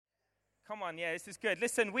Come on, yeah, this is good.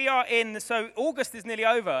 Listen, so August is nearly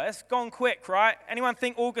over. It's gone quick, right? Anyone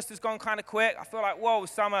think August has gone kind of quick? I feel like, whoa,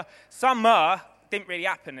 summer didn't really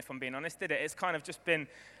happen, if I'm being honest, did it? It's kind of just been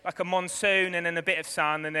like a monsoon and then a bit of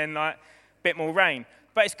sun and then like a bit more rain.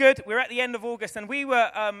 But it's good. We're at the end of August, and we were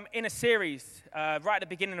in a series right at the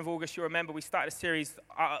beginning of August. You remember we started a series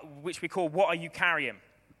which we call What Are You Carrying?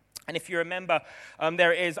 And if you remember,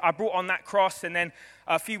 there it is. I brought on that cross, and then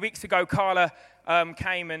a few weeks ago, Carla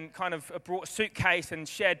came and kind of brought a suitcase and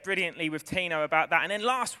shared brilliantly with Tino about that. And then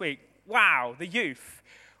last week, wow, the youth.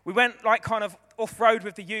 We went like kind of off-road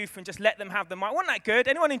with the youth and just let them have the mic. Wasn't that good?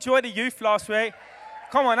 Anyone enjoy the youth last week?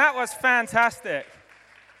 Come on, that was fantastic.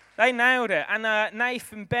 They nailed it. And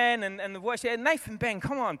Nath and Ben and the worship. Nath and Ben,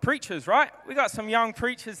 come on, preachers, right? We got some young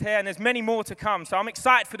preachers here, and there's many more to come. So I'm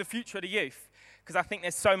excited for the future of the youth, because I think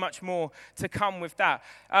there's so much more to come with that.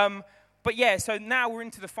 But yeah, so now we're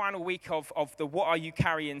into the final week of the What Are You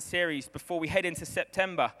Carrying series before we head into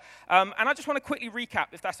September. And I just want to quickly recap,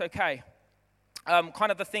 if that's okay,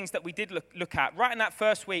 kind of the things that we did look at. Right in that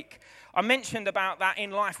first week, I mentioned about that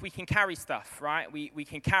in life we can carry stuff, right? We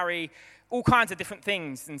can carry all kinds of different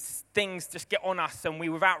things, and things just get on us, and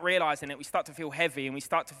without realizing it, we start to feel heavy, and we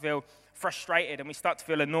start to feel frustrated, and we start to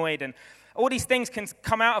feel annoyed, and all these things can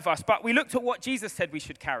come out of us. But we looked at what Jesus said we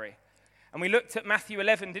should carry. And we looked at Matthew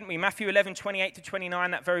 11, didn't we? Matthew 11, 28 to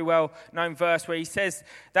 29, that very well-known verse where he says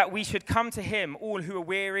that we should come to him, all who are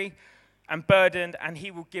weary and burdened, and he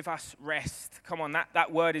will give us rest. Come on,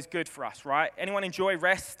 that word is good for us, right? Anyone enjoy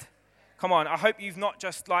rest? Come on, I hope you've not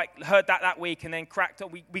just like heard that week and then cracked up.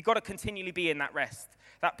 We got to continually be in that rest,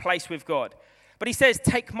 that place with God. But he says,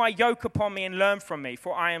 take my yoke upon me and learn from me,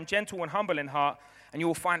 for I am gentle and humble in heart, and you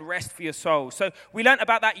will find rest for your soul. So we learnt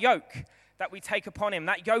about that yoke that we take upon him,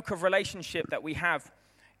 that yoke of relationship that we have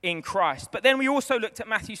in Christ. But then we also looked at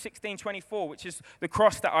Matthew 16:24, which is the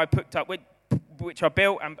cross that I picked up, which I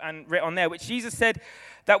built and writ on there, which Jesus said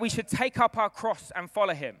that we should take up our cross and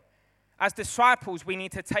follow him. As disciples, we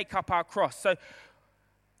need to take up our cross. So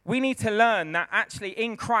we need to learn that actually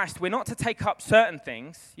in Christ, we're not to take up certain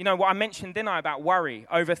things. You know what I mentioned, didn't I, about worry,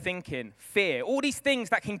 overthinking, fear, all these things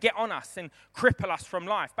that can get on us and cripple us from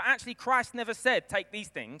life. But actually, Christ never said, take these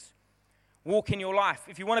things. Walk in your life.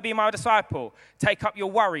 If you want to be my disciple, take up your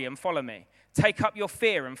worry and follow me. Take up your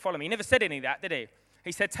fear and follow me. He never said any of that, did he?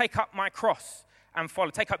 He said, take up my cross and follow.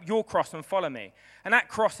 Take up your cross and follow me. And that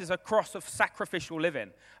cross is a cross of sacrificial living,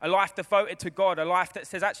 a life devoted to God, a life that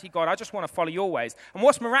says, actually, God, I just want to follow your ways. And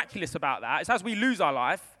what's miraculous about that is as we lose our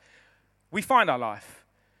life, we find our life.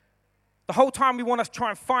 The whole time we want to try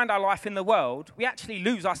and find our life in the world, we actually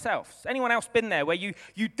lose ourselves. Anyone else been there where you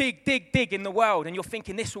dig in the world and you're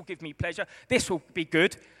thinking, this will give me pleasure, this will be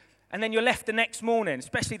good, and then you're left the next morning,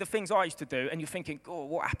 especially the things I used to do, and you're thinking, oh,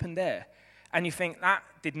 what happened there? And you think, that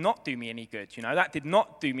did not do me any good, that did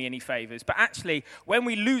not do me any favors. But actually, when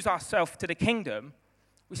we lose ourselves to the kingdom,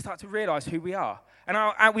 we start to realize who we are.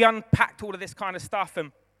 And we unpacked all of this kind of stuff,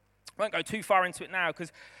 and I won't go too far into it now,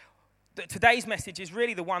 because today's message is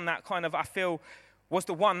really the one that kind of, I feel, was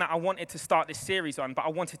the one that I wanted to start this series on, but I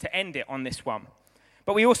wanted to end it on this one.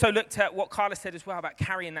 But we also looked at what Carla said as well about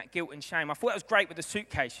carrying that guilt and shame. I thought that was great with the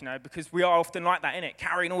suitcase, because we are often like that, innit?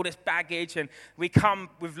 Carrying all this baggage, and we come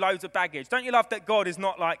with loads of baggage. Don't you love that God is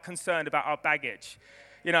not, like, concerned about our baggage?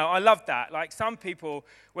 I love that. Like, some people,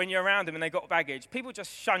 when you're around them and they got baggage, people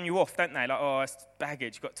just shun you off, don't they? Like, oh, it's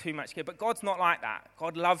baggage, you've got too much here. But God's not like that.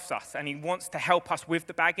 God loves us, and he wants to help us with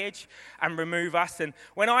the baggage and remove us. And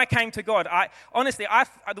when I came to God, honestly,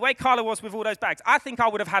 the way Carla was with all those bags, I think I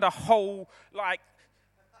would have had a whole,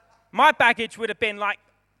 my baggage would have been like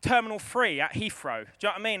Terminal 3 at Heathrow. Do you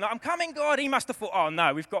know what I mean? Like, I'm coming, God. He must have thought, oh,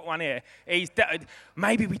 no, we've got one here.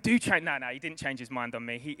 Maybe we do change. No, he didn't change his mind on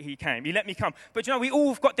me. He came. He let me come. But, we all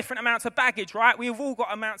have got different amounts of baggage, right? We've all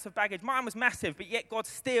got amounts of baggage. Mine was massive, but yet God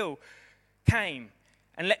still came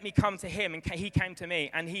and let me come to him, and he came to me,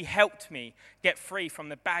 and he helped me get free from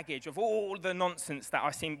the baggage of all the nonsense that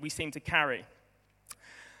we seem to carry.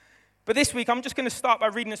 But this week, I'm just going to start by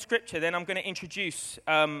reading a scripture, then I'm going to introduce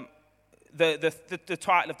the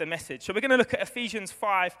title of the message. So we're going to look at Ephesians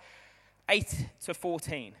 5, 8 to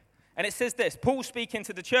 14. And it says this, Paul speaking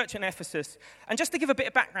to the church in Ephesus. And just to give a bit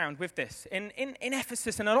of background with this, in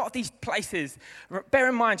Ephesus and a lot of these places, bear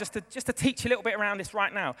in mind, just to teach a little bit around this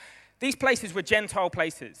right now, these places were Gentile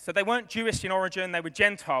places. So they weren't Jewish in origin, they were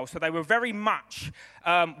Gentile. So they were very much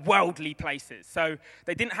worldly places. So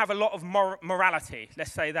they didn't have a lot of morality,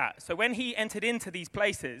 let's say that. So when he entered into these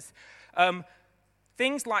places,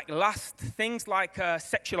 things like lust, things like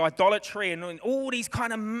sexual idolatry, and all these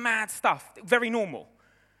kind of mad stuff, very normal.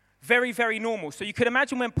 Very, very normal. So you could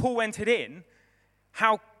imagine when Paul entered in,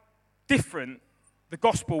 how different the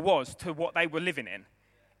gospel was to what they were living in.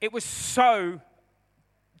 It was so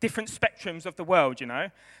different spectrums of the world, you know.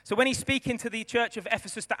 So when he's speaking to the church of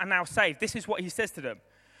Ephesus that are now saved, this is what he says to them.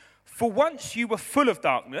 For once you were full of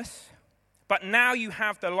darkness, but now you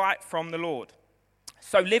have the light from the Lord.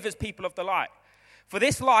 So live as people of the light. For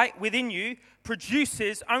this light within you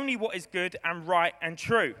produces only what is good and right and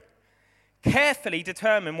true. Carefully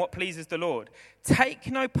determine what pleases the Lord. Take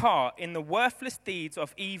no part in the worthless deeds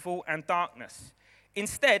of evil and darkness.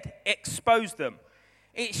 Instead, expose them.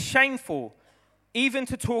 It's shameful even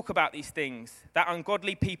to talk about these things that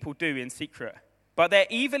ungodly people do in secret. But their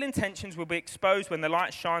evil intentions will be exposed when the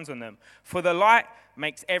light shines on them. For the light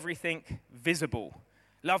makes everything visible.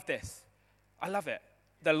 Love this. I love it.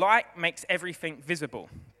 The light makes everything visible.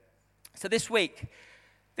 So this week,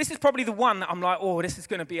 this is probably the one that I'm like, this is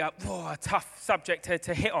going to be a tough subject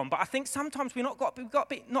to hit on. But I think sometimes we've got to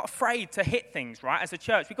be not afraid to hit things, right, as a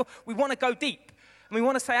church. We want to go deep. And we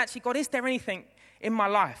want to say, actually, God, is there anything in my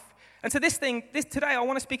life? And so today I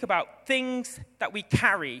want to speak about things that we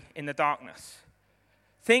carry in the darkness.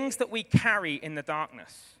 Things that we carry in the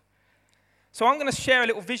darkness. So I'm going to share a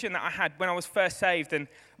little vision that I had when I was first saved, and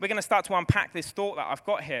we're going to start to unpack this thought that I've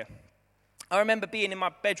got here. I remember being in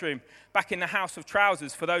my bedroom back in the house of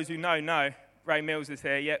trousers. For those who know. Ray Mills is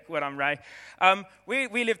here. Yeah, well done, Ray.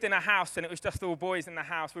 We lived in a house, and it was just all boys in the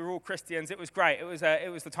house. We were all Christians. It was great.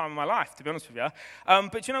 It was the time of my life, to be honest with you.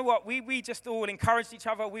 But you know what? We just all encouraged each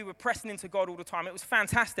other. We were pressing into God all the time. It was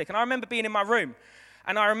fantastic. And I remember being in my room,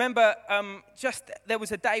 and I remember there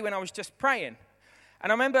was a day when I was just praying.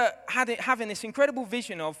 And I remember having this incredible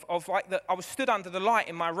vision of I was stood under the light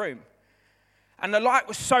in my room. And the light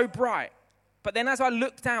was so bright. But then as I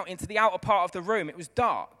looked out into the outer part of the room, it was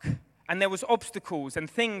dark. And there was obstacles and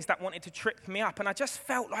things that wanted to trip me up. And I just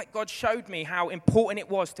felt like God showed me how important it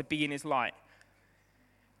was to be in his light.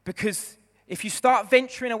 Because if you start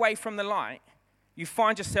venturing away from the light, you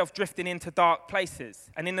find yourself drifting into dark places.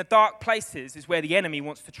 And in the dark places is where the enemy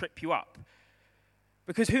wants to trip you up.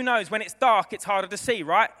 Because who knows, when it's dark, it's harder to see,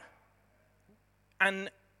 right?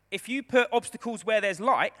 And if you put obstacles where there's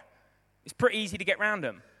light, it's pretty easy to get around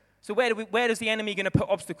them. So where is the enemy going to put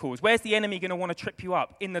obstacles? Where's the enemy going to want to trip you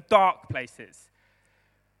up? In the dark places,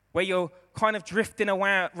 where you're kind of drifting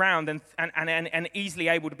around and easily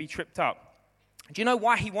able to be tripped up. Do you know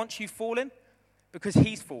why he wants you fallen? Because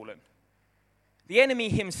he's fallen. The enemy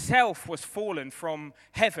himself was fallen from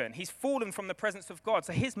heaven. He's fallen from the presence of God.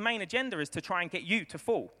 So his main agenda is to try and get you to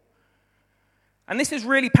fall. And this is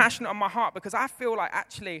really passionate on my heart because I feel like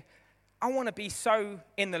actually I want to be so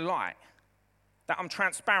in the light that I'm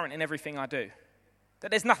transparent in everything I do.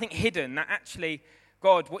 That there's nothing hidden. That actually,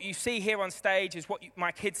 God, what you see here on stage is what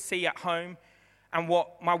my kids see at home and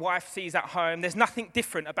what my wife sees at home. There's nothing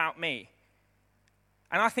different about me.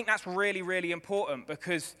 And I think that's really, really important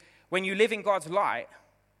because when you live in God's light,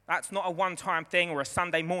 that's not a one-time thing or a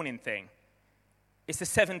Sunday morning thing. It's a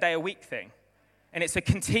 7-day-a-week thing. And it's a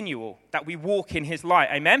continual that we walk in his light.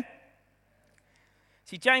 Amen?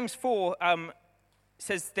 See, James 4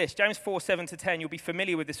 says this. James 4, 7-10. You'll be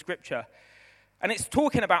familiar with this scripture. And it's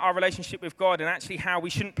talking about our relationship with God and actually how we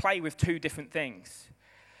shouldn't play with two different things.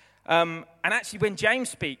 And actually, when James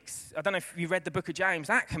speaks, I don't know if you read the book of James,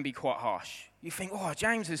 that can be quite harsh. You think,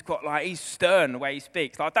 James has got he's stern the way he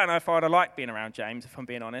speaks. I don't know if I'd have liked being around James, if I'm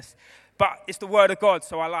being honest. But it's the word of God,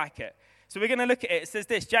 so I like it. So we're going to look at it. It says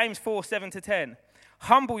this, James 4, 7-10.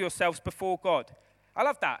 Humble yourselves before God. I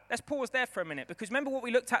love that. Let's pause there for a minute, because remember what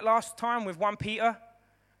we looked at last time with 1 Peter?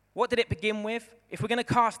 What did it begin with? If we're going to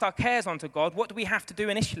cast our cares onto God, what do we have to do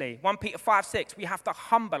initially? 1 Peter 5, 6, we have to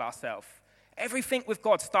humble ourselves. Everything with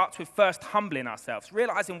God starts with first humbling ourselves,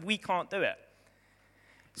 realizing we can't do it.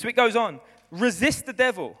 So it goes on. Resist the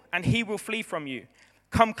devil, and he will flee from you.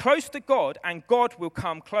 Come close to God, and God will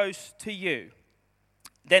come close to you.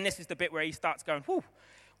 Then this is the bit where he starts going, whoo.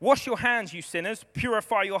 Wash your hands, you sinners.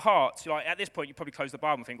 Purify your hearts. At this point, you probably close the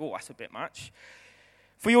Bible and think, that's a bit much.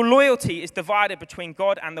 For your loyalty is divided between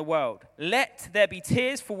God and the world. Let there be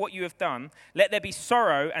tears for what you have done. Let there be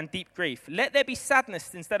sorrow and deep grief. Let there be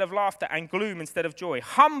sadness instead of laughter and gloom instead of joy.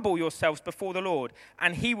 Humble yourselves before the Lord,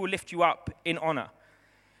 and he will lift you up in honor.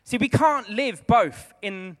 See, we can't live both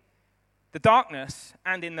in the darkness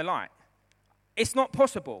and in the light. It's not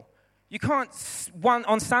possible. You can't,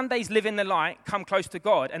 on Sundays, live in the light, come close to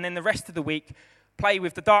God, and then the rest of the week play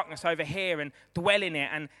with the darkness over here and dwell in it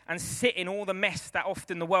and sit in all the mess that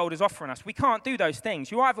often the world is offering us. We can't do those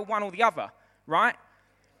things. You're either one or the other, right?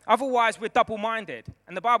 Otherwise, we're double-minded.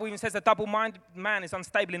 And the Bible even says a double-minded man is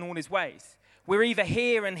unstable in all his ways. We're either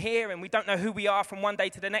here, and we don't know who we are from one day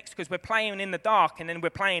to the next because we're playing in the dark and then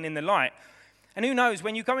we're playing in the light. And who knows,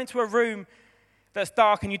 when you go into a room that's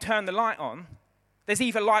dark and you turn the light on, there's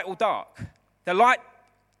either light or dark. The light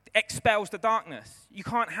expels the darkness. You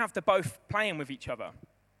can't have the both playing with each other.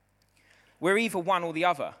 We're either one or the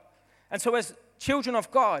other. And so as children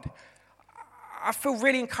of God, I feel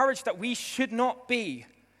really encouraged that we should not be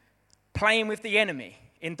playing with the enemy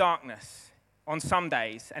in darkness on some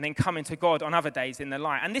days and then coming to God on other days in the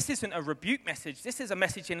light. And this isn't a rebuke message. This is a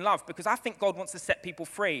message in love, because I think God wants to set people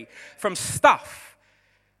free from stuff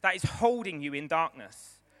that is holding you in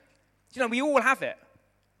darkness. You know, we all have it.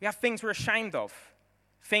 We have things we're ashamed of.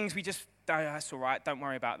 Things we just, oh, that's all right, don't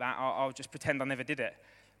worry about that. I'll just pretend I never did it.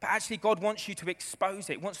 But actually, God wants you to expose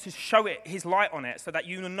it, wants to show it his light on it so that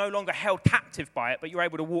you're no longer held captive by it, but you're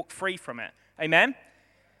able to walk free from it. Amen?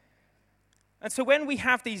 And so when we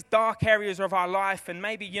have these dark areas of our life, and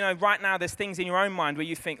maybe, you know, right now there's things in your own mind where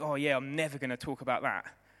you think, oh yeah, I'm never going to talk about that.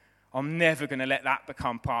 I'm never going to let that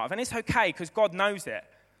become part of. And it's okay, because God knows it.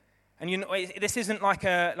 And you know, this isn't like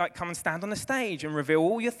come and stand on the stage and reveal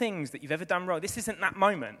all your things that you've ever done wrong. This isn't that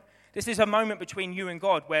moment. This is a moment between you and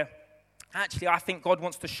God where actually I think God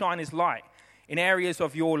wants to shine his light in areas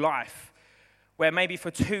of your life where maybe for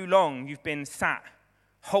too long you've been sat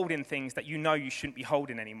holding things that you know you shouldn't be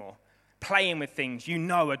holding anymore, playing with things you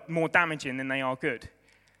know are more damaging than they are good.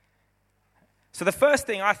 So the first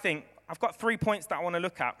thing I think, I've got 3 points that I want to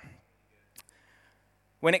look at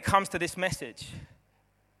when it comes to this message,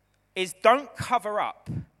 is don't cover up,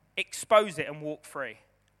 expose it and walk free.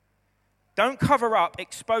 Don't cover up,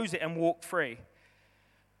 expose it and walk free.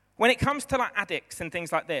 When it comes to like addicts and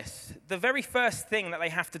things like this, the very first thing that they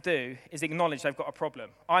have to do is acknowledge they've got a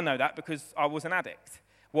problem. I know that because I was an addict.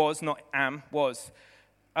 Was, not am, was.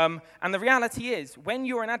 And the reality is, when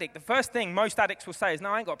you're an addict, the first thing most addicts will say is,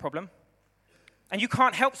 no, I ain't got a problem. And you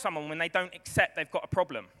can't help someone when they don't accept they've got a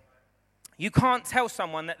problem. You can't tell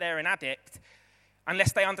someone that they're an addict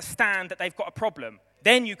unless they understand that they've got a problem.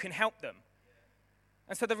 Then you can help them.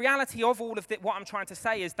 And so the reality of all of what I'm trying to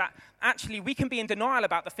say is that actually we can be in denial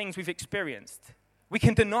about the things we've experienced. We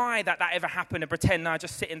can deny that ever happened and pretend, no,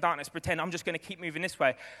 just sit in darkness, pretend I'm just going to keep moving this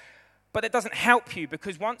way. But it doesn't help you,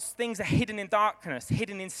 because once things are hidden in darkness,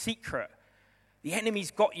 hidden in secret, the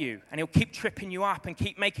enemy's got you, and he'll keep tripping you up and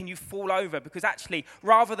keep making you fall over, because actually,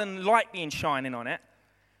 rather than light being shining on it,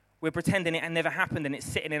 we're pretending it never happened and it's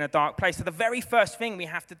sitting in a dark place. So the very first thing we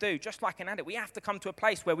have to do, just like an addict, we have to come to a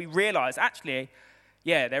place where we realize, actually,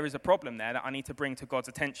 yeah, there is a problem there that I need to bring to God's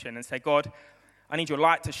attention and say, God, I need your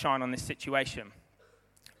light to shine on this situation.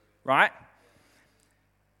 Right?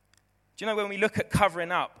 Do you know, when we look at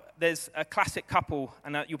covering up, there's a classic couple,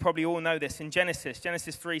 and you'll probably all know this, in Genesis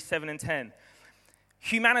 3, 7, and 10.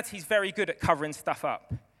 Humanity's very good at covering stuff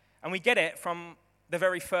up. And we get it from the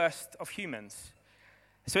very first of humans.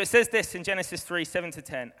 So it says this in Genesis 3, 7 to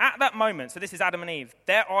 10. At that moment, so this is Adam and Eve,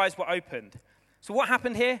 their eyes were opened. So what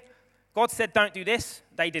happened here? God said, don't do this.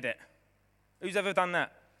 They did it. Who's ever done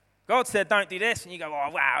that? God said, don't do this. And you go,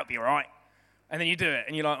 oh, wow, it'll be all right. And then you do it.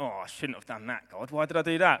 And you're like, oh, I shouldn't have done that, God. Why did I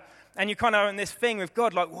do that? And you kind of own this thing with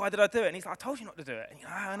God, like, why did I do it? And he's like, I told you not to do it. And you're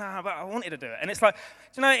like, oh, no, but I wanted to do it. And it's like,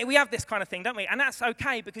 you know, we have this kind of thing, don't we? And that's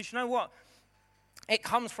okay, because you know what? It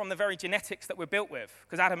comes from the very genetics that we're built with,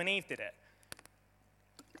 because Adam and Eve did it.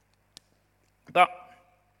 But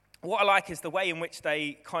what I like is the way in which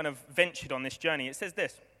they kind of ventured on this journey. It says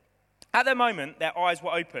this. At the moment, their eyes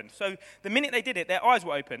were opened. So the minute they did it, their eyes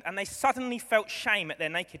were opened, and they suddenly felt shame at their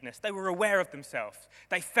nakedness. They were aware of themselves.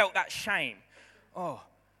 They felt that shame. Oh,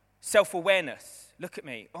 self-awareness. Look at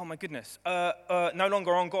me. Oh, my goodness. No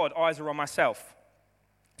longer on God. Eyes are on myself.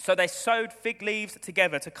 So they sewed fig leaves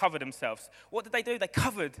together to cover themselves. What did they do? They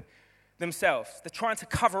covered themselves. They're trying to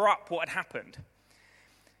cover up what had happened.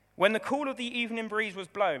 When the cool of the evening breeze was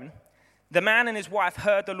blown, the man and his wife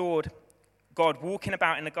heard the Lord God walking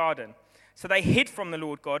about in the garden. So they hid from the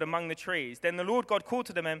Lord God among the trees. Then the Lord God called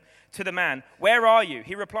to the man, where are you?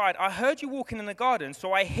 He replied, I heard you walking in the garden,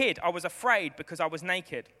 so I hid. I was afraid because I was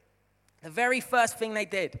naked. The very first thing they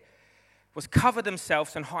did was cover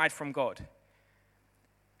themselves and hide from God.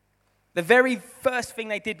 The very first thing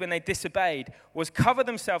they did when they disobeyed was cover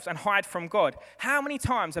themselves and hide from God. How many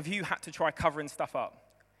times have you had to try covering stuff up?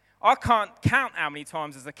 I can't count how many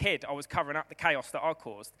times as a kid I was covering up the chaos that I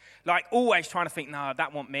caused. Like, always trying to think, no,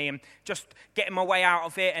 that wasn't me, and just getting my way out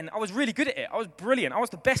of it. And I was really good at it. I was brilliant. I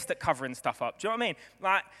was the best at covering stuff up. Do you know what I mean?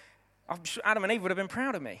 Like, I'm sure Adam and Eve would have been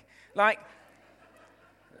proud of me. Like,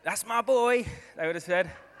 that's my boy, they would have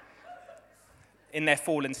said, in their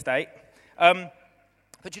fallen state.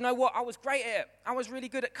 But you know what? I was great at it. I was really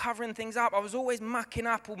good at covering things up. I was always mucking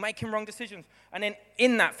up or making wrong decisions. And then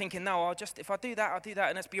in that thinking, no, if I do that, I'll do that,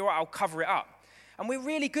 and let's be all right, I'll cover it up. And we're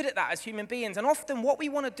really good at that as human beings. And often what we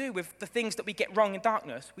want to do with the things that we get wrong in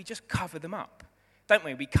darkness, we just cover them up, don't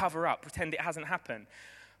we? We cover up, pretend it hasn't happened.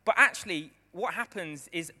 But actually, what happens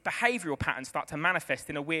is behavioral patterns start to manifest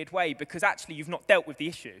in a weird way because actually you've not dealt with the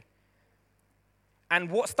issue. And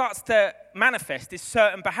what starts to manifest is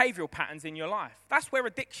certain behavioral patterns in your life. That's where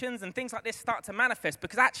addictions and things like this start to manifest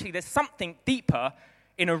because actually there's something deeper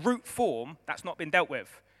in a root form that's not been dealt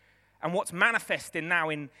with. And what's manifesting now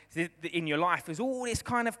in your life is all this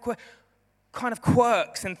kind of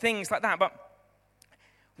quirks and things like that. But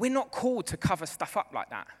we're not called to cover stuff up like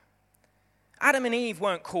that. Adam and Eve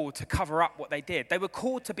weren't called to cover up what they did. They were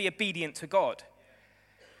called to be obedient to God.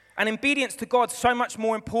 And obedience to God's so much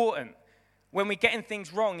more important when we're getting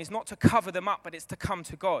things wrong is not to cover them up, but it's to come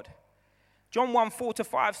to God. John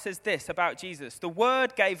 1:4-5 says this about Jesus. The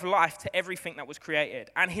Word gave life to everything that was created,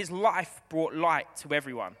 and his life brought light to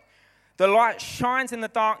everyone. The light shines in the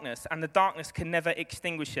darkness, and the darkness can never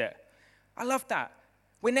extinguish it. I love that.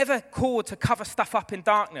 We're never called to cover stuff up in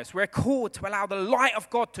darkness. We're called to allow the light of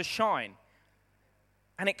God to shine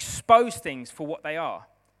and expose things for what they are.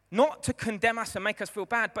 Not to condemn us and make us feel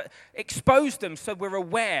bad, but expose them so we're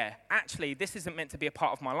aware, actually, this isn't meant to be a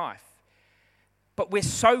part of my life. But we're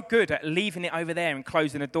so good at leaving it over there and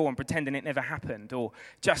closing the door and pretending it never happened, or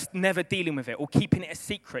just never dealing with it, or keeping it a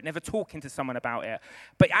secret, never talking to someone about it.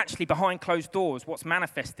 But actually, behind closed doors, what's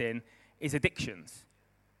manifesting is addictions.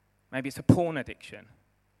 Maybe it's a porn addiction.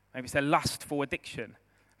 Maybe it's a lustful addiction.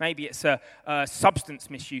 Maybe it's a substance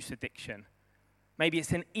misuse addiction. Maybe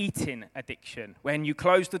it's an eating addiction. When you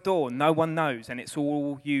close the door, no one knows, and it's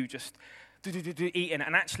all you just eating.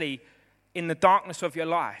 And actually, in the darkness of your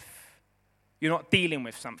life, you're not dealing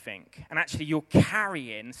with something. And actually, you're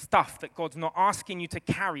carrying stuff that God's not asking you to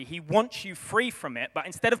carry. He wants you free from it, but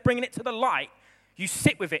instead of bringing it to the light, you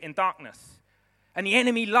sit with it in darkness. And the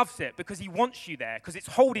enemy loves it because he wants you there, because it's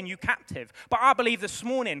holding you captive. But I believe this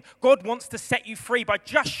morning, God wants to set you free by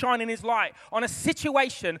just shining his light on a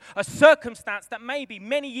situation, a circumstance that maybe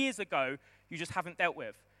many years ago you just haven't dealt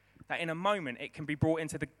with. That in a moment it can be brought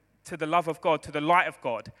into the love of God, to the light of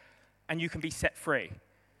God, and you can be set free.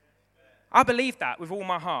 I believe that with all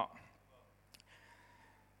my heart.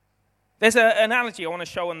 There's an analogy I want to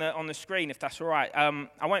show on the screen, if that's all right.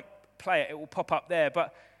 I won't play it. It will pop up there.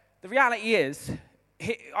 But the reality is,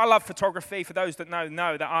 I love photography. For those that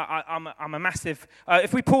know that I'm a massive...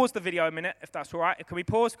 if we pause the video a minute, if that's all right. Can we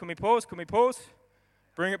pause? Can we pause? Can we pause?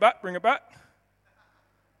 Bring it back. Bring it back.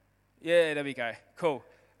 Yeah, there we go. Cool.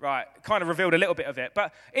 Right. Kind of revealed a little bit of it.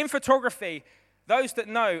 But in photography, those that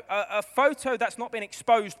know, a photo that's not been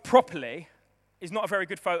exposed properly is not a very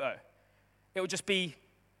good photo. It will just be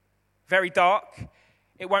very dark.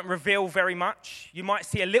 It won't reveal very much. You might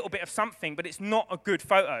see a little bit of something, but it's not a good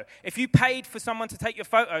photo. If you paid for someone to take your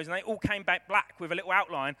photos and they all came back black with a little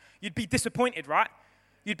outline, you'd be disappointed, right?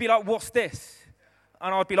 You'd be like, what's this?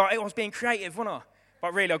 And I'd be like, I was being creative, wasn't I?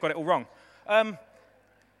 But really, I got it all wrong.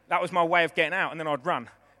 That was my way of getting out, and then I'd run.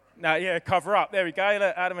 No, yeah, cover up. There we go.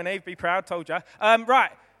 Let Adam and Eve be proud, told you.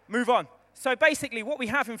 Right, move on. So basically, what we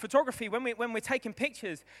have in photography when we're taking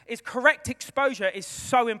pictures is correct exposure is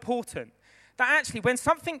so important. That actually, when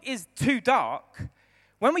something is too dark,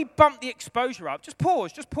 when we bump the exposure up, just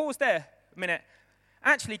pause there a minute.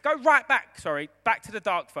 Actually, go right back to the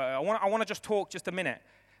dark photo. I want to just talk just a minute.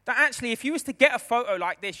 That actually, if you was to get a photo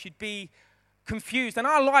like this, you'd be confused. And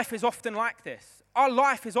our life is often like this. Our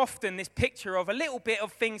life is often this picture of a little bit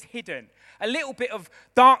of things hidden, a little bit of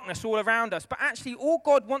darkness all around us. But actually, all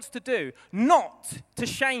God wants to do, not to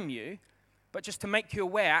shame you, but just to make you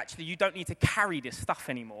aware, actually, you don't need to carry this stuff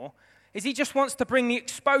anymore, is he just wants to bring the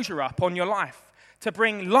exposure up on your life, to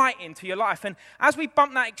bring light into your life. And as we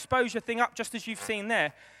bump that exposure thing up, just as you've seen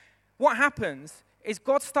there, what happens is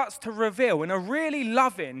God starts to reveal in a really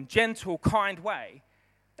loving, gentle, kind way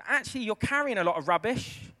that actually you're carrying a lot of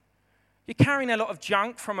rubbish. You're carrying a lot of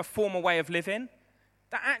junk from a former way of living.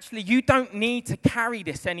 That actually you don't need to carry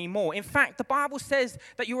this anymore. In fact, the Bible says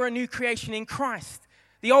that you are a new creation in Christ.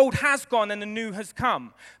 The old has gone and the new has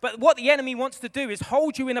come. But what the enemy wants to do is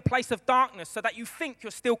hold you in a place of darkness so that you think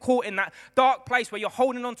you're still caught in that dark place where you're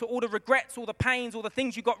holding on to all the regrets, all the pains, all the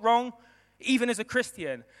things you got wrong, even as a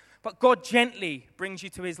Christian. But God gently brings you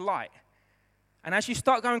to his light. And as you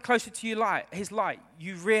start going closer to his light,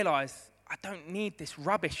 you realize, I don't need this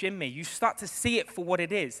rubbish in me. You start to see it for what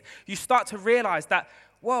it is. You start to realize that,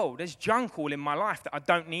 whoa, there's junk all in my life that I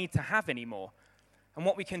don't need to have anymore. And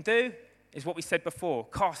what we can do is what we said before,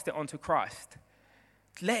 cast it onto Christ.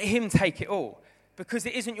 Let him take it all, because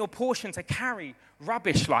it isn't your portion to carry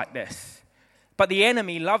rubbish like this. But the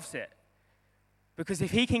enemy loves it, because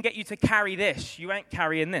if he can get you to carry this, you ain't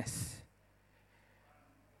carrying this.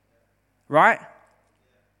 Right?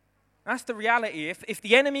 That's the reality. If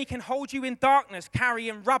the enemy can hold you in darkness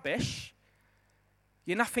carrying rubbish,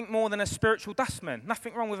 you're nothing more than a spiritual dustman.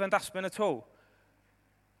 Nothing wrong with a dustman at all.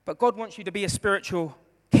 But God wants you to be a spiritual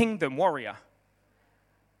kingdom warrior.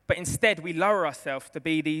 But instead, we lower ourselves to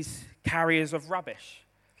be these carriers of rubbish.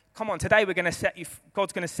 Come on, today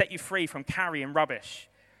God's going to set you free from carrying rubbish,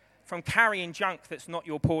 from carrying junk that's not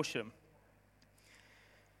your portion.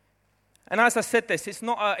 And as I said this, it's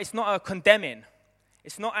not a condemning.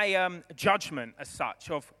 It's not a judgment as such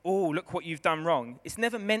of, oh, look what you've done wrong. It's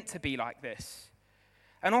never meant to be like this.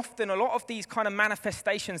 And often a lot of these kind of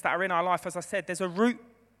manifestations that are in our life, as I said, there's a root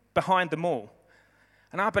behind them all.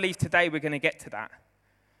 And I believe today we're going to get to that.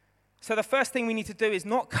 So the first thing we need to do is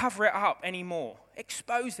not cover it up anymore.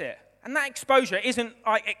 Expose it. And that exposure isn't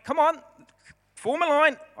like, come on, form a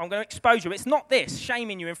line, I'm going to expose you. It's not this,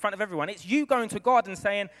 shaming you in front of everyone. It's you going to God and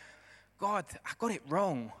saying, God, I got it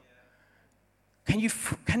wrong. Can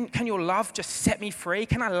your love just set me free?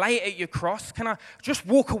 Can I lay it at your cross? Can I just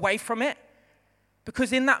walk away from it?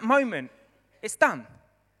 Because in that moment, it's done.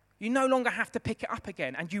 You no longer have to pick it up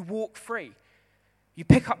again, and you walk free. You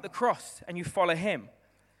pick up the cross, and you follow him.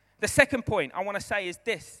 The second point I want to say is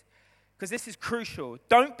this, because this is crucial.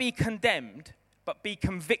 Don't be condemned, but be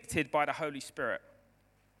convicted by the Holy Spirit.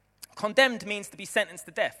 Condemned means to be sentenced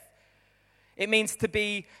to death. It means to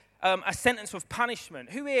be a sentence of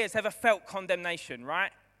punishment. Who here has ever felt condemnation,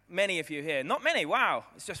 right? Many of you here. Not many, wow.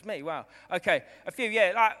 It's just me, wow. Okay, a few,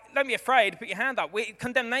 yeah. Like, don't be afraid, put your hand up.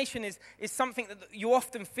 Condemnation is something that you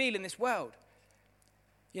often feel in this world.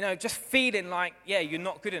 You know, just feeling like, yeah, you're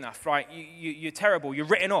not good enough, right? You're terrible, you're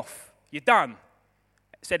written off, you're done,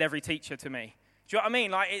 said every teacher to me. Do you know what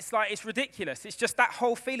I mean? It's ridiculous. It's just that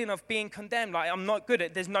whole feeling of being condemned, like I'm not good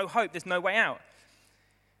at, there's no hope, there's no way out.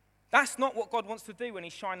 That's not what God wants to do when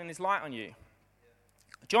he's shining his light on you.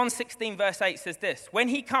 John 16 verse 8 says this, when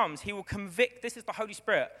he comes, he will convict, this is the Holy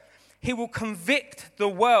Spirit, he will convict the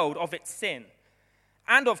world of its sin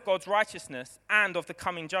and of God's righteousness and of the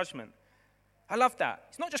coming judgment. I love that.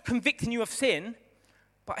 It's not just convicting you of sin,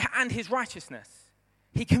 and his righteousness.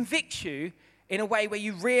 He convicts you in a way where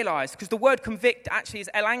you realize, because the word convict actually is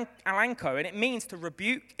elanko, and it means to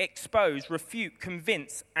rebuke, expose, refute,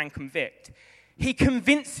 convince, and convict. He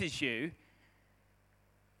convinces you,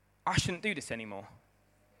 I shouldn't do this anymore.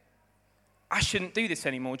 I shouldn't do this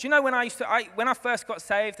anymore. Do you know when I first got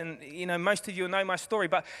saved, and you know most of you will know my story,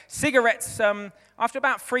 but cigarettes, after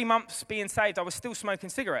about 3 months being saved, I was still smoking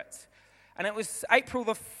cigarettes. And it was April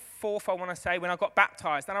the 4th, I want to say, when I got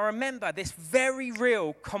baptized. And I remember this very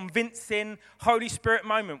real, convincing Holy Spirit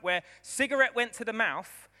moment where cigarette went to the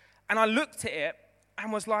mouth, and I looked at it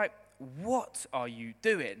and was like, what are you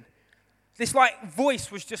doing? This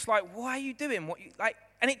voice was just like, why are you doing what you like?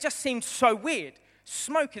 And it just seemed so weird.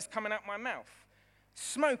 Smoke is coming out my mouth.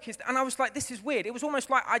 And I was like, this is weird. It was almost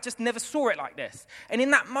like I just never saw it like this. And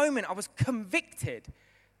in that moment, I was convicted.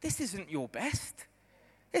 This isn't your best.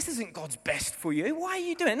 This isn't God's best for you. Why are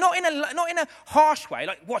you doing it? Not in a harsh way,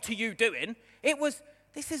 like, what are you doing? It was,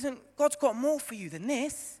 God's got more for you than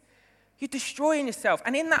this. You're destroying yourself.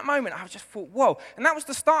 And in that moment, I just thought, whoa. And that was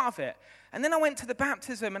the start of it. And then I went to the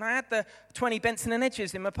baptism, and I had the 20 Benson &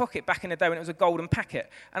 Hedges in my pocket back in the day when it was a golden packet.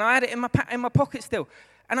 And I had it in my pocket still.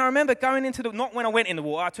 And I remember going into not when I went in the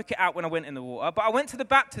water, I took it out when I went in the water, but I went to the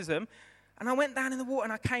baptism, and I went down in the water,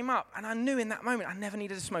 and I came up, and I knew in that moment I never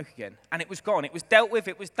needed to smoke again. And it was gone. It was dealt with.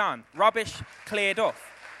 It was done. Rubbish cleared off.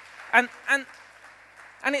 And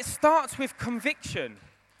it starts with conviction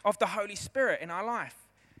of the Holy Spirit in our life.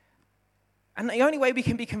 And the only way we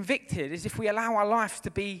can be convicted is if we allow our lives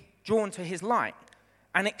to be drawn to his light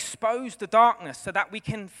and expose the darkness so that we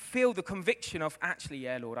can feel the conviction of, actually,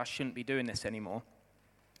 yeah, Lord, I shouldn't be doing this anymore.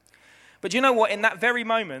 But you know what? In that very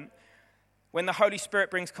moment, when the Holy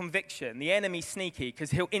Spirit brings conviction, the enemy's sneaky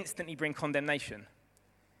because he'll instantly bring condemnation.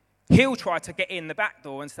 He'll try to get in the back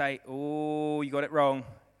door and say, oh, you got it wrong.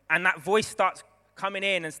 And that voice starts coming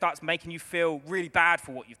in and starts making you feel really bad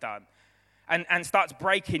for what you've done. And starts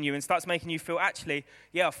breaking you and starts making you feel, actually,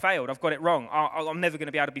 yeah, I failed. I've got it wrong. I'm never going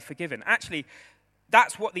to be able to be forgiven. Actually,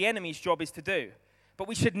 that's what the enemy's job is to do. But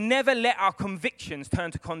we should never let our convictions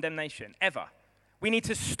turn to condemnation, ever. We need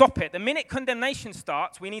to stop it. The minute condemnation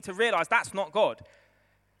starts, we need to realize that's not God.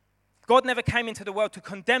 God never came into the world to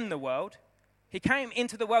condemn the world. He came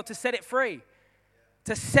into the world to set it free,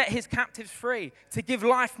 to set his captives free, to give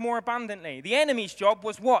life more abundantly. The enemy's job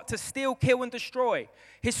was what? To steal, kill, and destroy.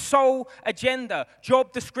 His sole agenda,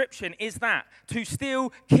 job description is that, to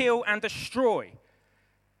steal, kill, and destroy.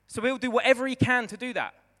 So he'll do whatever he can to do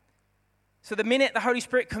that. So the minute the Holy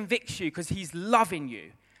Spirit convicts you because he's loving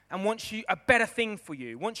you, and wants you a better thing for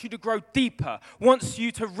you, wants you to grow deeper, wants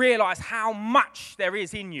you to realize how much there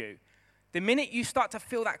is in you. The minute you start to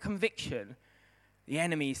feel that conviction, the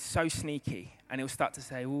enemy is so sneaky, and he'll start to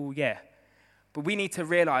say, oh, yeah. But we need to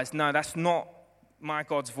realize, no, that's not my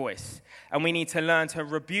God's voice. And we need to learn to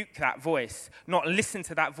rebuke that voice, not listen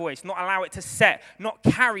to that voice, not allow it to set, not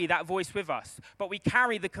carry that voice with us. But we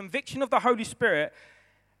carry the conviction of the Holy Spirit,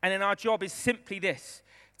 and then our job is simply this,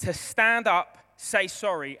 to stand up, say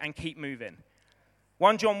sorry, and keep moving.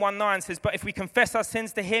 1 John 1:9 says, but if we confess our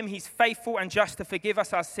sins to him, he's faithful and just to forgive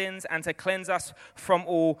us our sins and to cleanse us from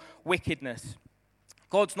all wickedness.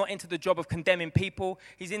 God's not into the job of condemning people.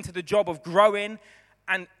 He's into the job of growing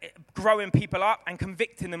people up and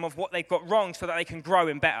convicting them of what they've got wrong so that they can grow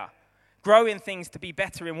in better. Grow in things to be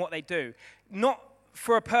better in what they do. Not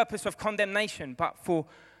for a purpose of condemnation, but for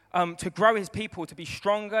to grow his people, to be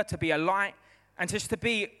stronger, to be a light, and just to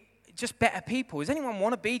be just better people. Does anyone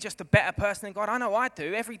want to be just a better person than God? I know I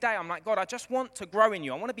do. Every day I'm like, God, I just want to grow in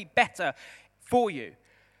you. I want to be better for you.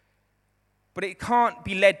 But it can't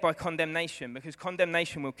be led by condemnation, because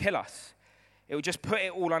condemnation will kill us. It will just put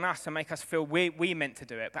it all on us and make us feel we meant to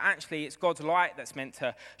do it. But actually, it's God's light that's meant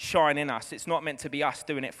to shine in us. It's not meant to be us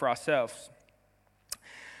doing it for ourselves.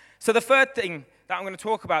 So the third thing that I'm going to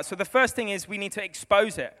talk about, so the first thing is we need to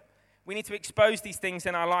expose it. We need to expose these things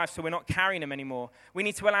in our lives so we're not carrying them anymore. We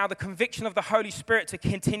need to allow the conviction of the Holy Spirit to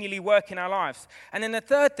continually work in our lives. And then the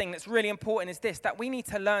third thing that's really important is this, that we need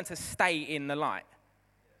to learn to stay in the light.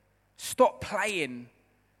 Stop playing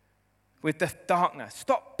with the darkness.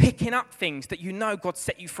 Stop picking up things that you know God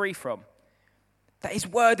set you free from. That his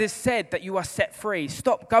word has said that you are set free.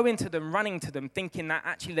 Stop going to them, running to them, thinking that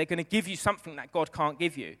actually they're going to give you something that God can't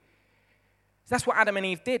give you. That's what Adam and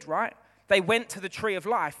Eve did, right? They went to the tree of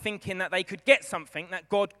life thinking that they could get something that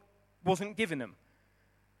God wasn't giving them.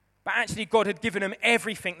 But actually God had given them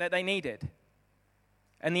everything that they needed.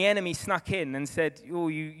 And the enemy snuck in and said, oh,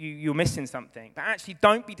 you're missing something. But actually,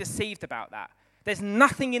 don't be deceived about that. There's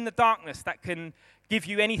nothing in the darkness that can give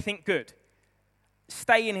you anything good.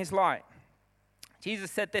 Stay in his light.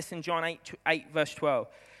 Jesus said this in John 8 verse 12.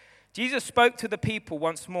 Jesus spoke to the people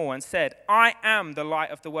once more and said, I am the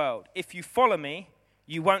light of the world. If you follow me,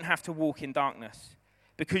 you won't have to walk in darkness,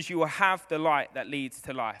 because you will have the light that leads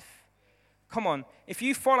to life. Come on, if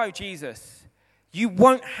you follow Jesus, you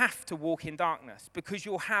won't have to walk in darkness, because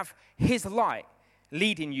you'll have his light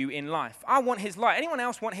leading you in life. I want his light. Anyone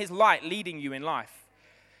else want his light leading you in life?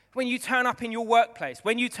 When you turn up in your workplace,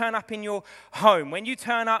 when you turn up in your home, when you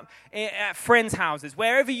turn up at friends' houses,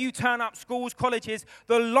 wherever you turn up, schools, colleges,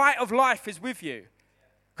 the light of life is with you.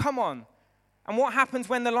 Come on. And what happens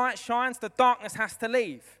when the light shines? The darkness has to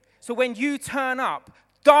leave. So when you turn up,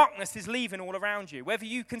 darkness is leaving all around you. Whether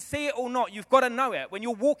you can see it or not, you've got to know it. When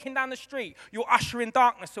you're walking down the street, you're ushering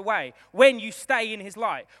darkness away. When you stay in his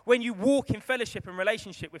light, when you walk in fellowship and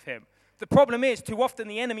relationship with him. The problem is, too often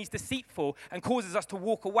the enemy's deceitful and causes us to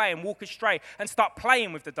walk away and walk astray and start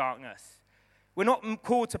playing with the darkness. We're not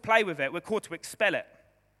called to play with it. We're called to expel it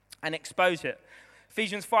and expose it.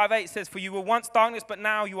 Ephesians 5:8 says, for you were once darkness, but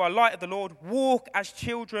now you are light of the Lord. Walk as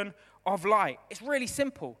children of light. It's really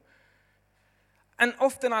simple. And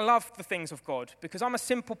often I love the things of God because I'm a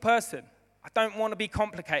simple person. I don't want to be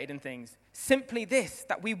complicated in things. Simply this,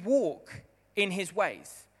 that we walk in his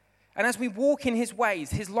ways. And as we walk in his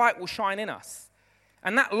ways, his light will shine in us.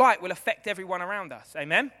 And that light will affect everyone around us.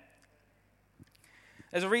 Amen?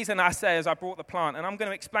 There's a reason I say as I brought the plant, and I'm going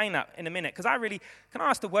to explain that in a minute. Because can I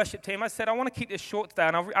ask the worship team? I said, I want to keep this short today,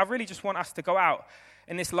 and I really just want us to go out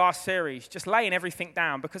in this last series, just laying everything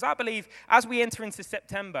down. Because I believe as we enter into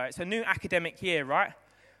September, it's a new academic year, right?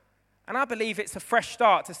 And I believe it's a fresh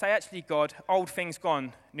start to say, actually, God, old things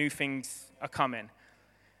gone, new things are coming.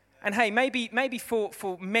 And hey, maybe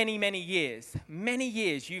for many, many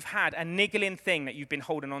years, you've had a niggling thing that you've been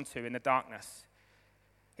holding on to in the darkness.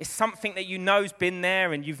 It's something that you know's been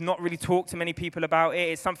there and you've not really talked to many people about it.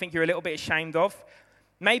 It's something you're a little bit ashamed of.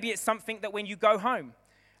 Maybe it's something that when you go home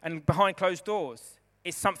and behind closed doors,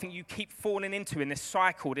 it's something you keep falling into in this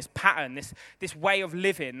cycle, this pattern, this way of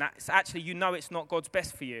living. That's actually, you know it's not God's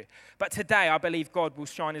best for you. But today, I believe God will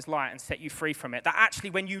shine his light and set you free from it. That actually,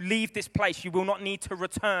 when you leave this place, you will not need to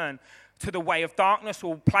return to the way of darkness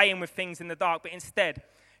or playing with things in the dark, but instead,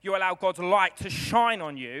 you allow God's light to shine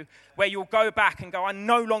on you, where you'll go back and go, I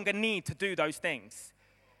no longer need to do those things.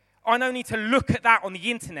 I don't need to look at that on the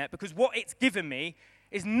internet because what it's given me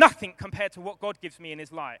is nothing compared to what God gives me in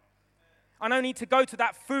his light. I don't need to go to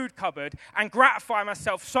that food cupboard and gratify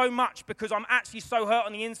myself so much because I'm actually so hurt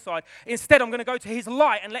on the inside. Instead, I'm going to go to his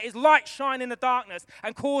light and let his light shine in the darkness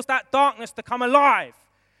and cause that darkness to come alive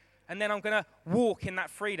and then I'm going to walk in that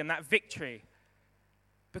freedom, that victory.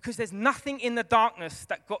 Because there's nothing in the darkness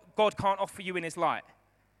that God can't offer you in his light.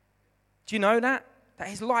 Do you know that? That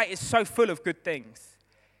his light is so full of good things.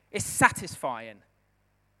 It's satisfying.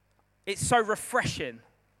 It's so refreshing.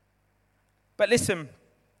 But listen,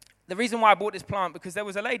 the reason why I bought this plant, because there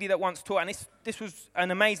was a lady that once taught, and this was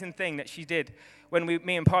an amazing thing that she did when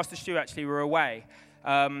me and Pastor Stu actually were away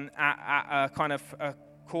at a kind of a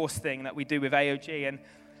course thing that we do with AOG. And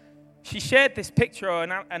she shared this picture or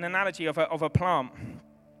an analogy of a plant.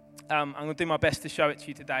 I'm going to do my best to show it to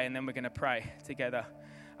you today, and then we're going to pray together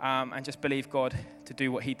and just believe God to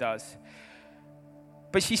do what he does.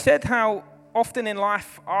 But she said how often in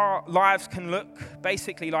life our lives can look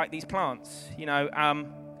basically like these plants, a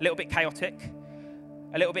little bit chaotic,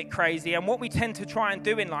 a little bit crazy. And what we tend to try and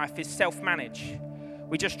do in life is self-manage.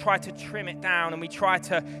 We just try to trim it down, and we try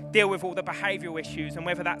to deal with all the behavioural issues, and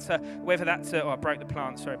whether that's I broke the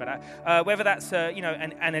plant, sorry about that. Whether that's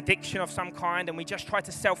an addiction of some kind, and we just try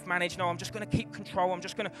to self-manage. No, I'm just going to keep control. I'm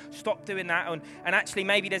just going to stop doing that. And actually,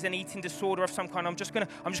 maybe there's an eating disorder of some kind. I'm just going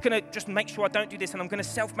to make sure I don't do this, and I'm going to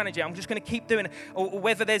self-manage it. I'm just going to keep doing it. Or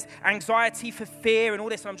whether there's anxiety for fear and all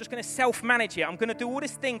this, and I'm just going to self-manage it. I'm going to do all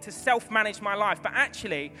this thing to self-manage my life. But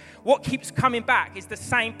actually, what keeps coming back is the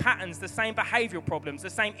same patterns, the same behavioural problems, the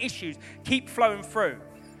same issues keep flowing through.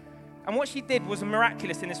 And what she did was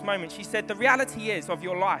miraculous in this moment. She said, the reality is of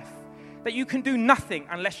your life that you can do nothing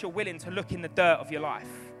unless you're willing to look in the dirt of your life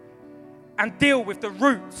and deal with the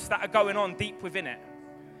roots that are going on deep within it.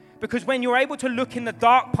 Because when you're able to look in the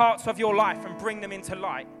dark parts of your life and bring them into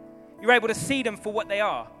light, you're able to see them for what they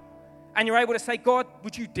are. And you're able to say, God,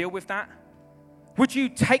 would you deal with that? Would you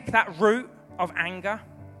take that root of anger,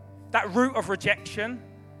 that root of rejection,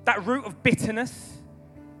 that root of bitterness?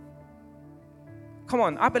 Come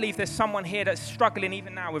on, I believe there's someone here that's struggling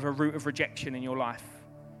even now with a root of rejection in your life.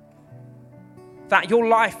 That your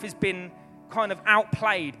life has been kind of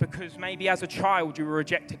outplayed because maybe as a child you were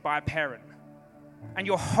rejected by a parent. And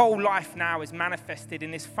your whole life now is manifested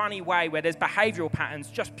in this funny way where there's behavioral patterns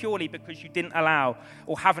just purely because you didn't allow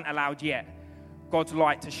or haven't allowed yet God's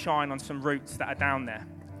light to shine on some roots that are down there.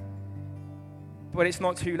 But it's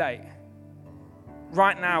not too late.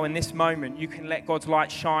 Right now, in this moment, you can let God's light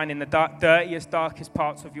shine in the dirtiest, darkest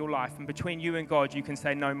parts of your life. And between you and God, you can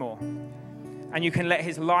say no more. And you can let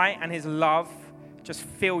his light and his love just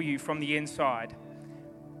fill you from the inside.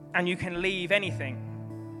 And you can leave anything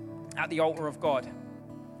at the altar of God.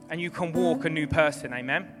 And you can walk a new person,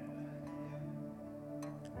 amen?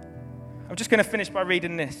 I'm just going to finish by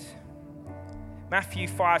reading this. Matthew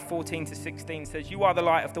 5:14-16 says, you are the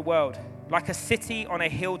light of the world, like a city on a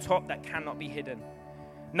hilltop that cannot be hidden.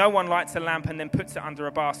 No one lights a lamp and then puts it under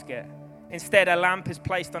a basket. Instead, a lamp is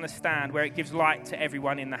placed on a stand where it gives light to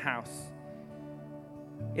everyone in the house.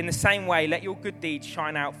 In the same way, let your good deeds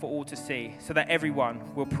shine out for all to see, so that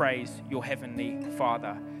everyone will praise your heavenly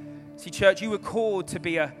Father. See, church, you were called to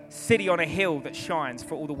be a city on a hill that shines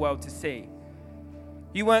for all the world to see.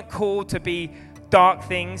 You weren't called to be dark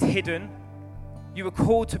things hidden. You were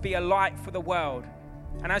called to be a light for the world.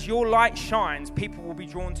 And as your light shines, people will be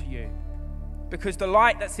drawn to you. Because the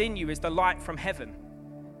light that's in you is the light from heaven.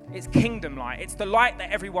 It's kingdom light. It's the light that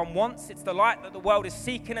everyone wants. It's the light that the world is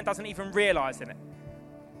seeking and doesn't even realize in it.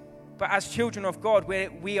 But as children of God,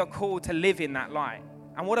 we are called to live in that light.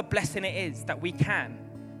 And what a blessing it is that we can,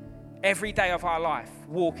 every day of our life,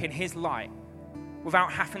 walk in his light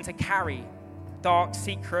without having to carry dark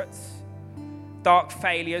secrets, dark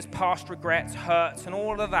failures, past regrets, hurts, and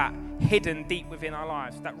all of that hidden deep within our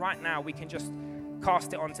lives. That right now we can just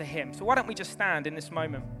cast it onto him. So why don't we just stand in this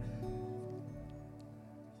moment?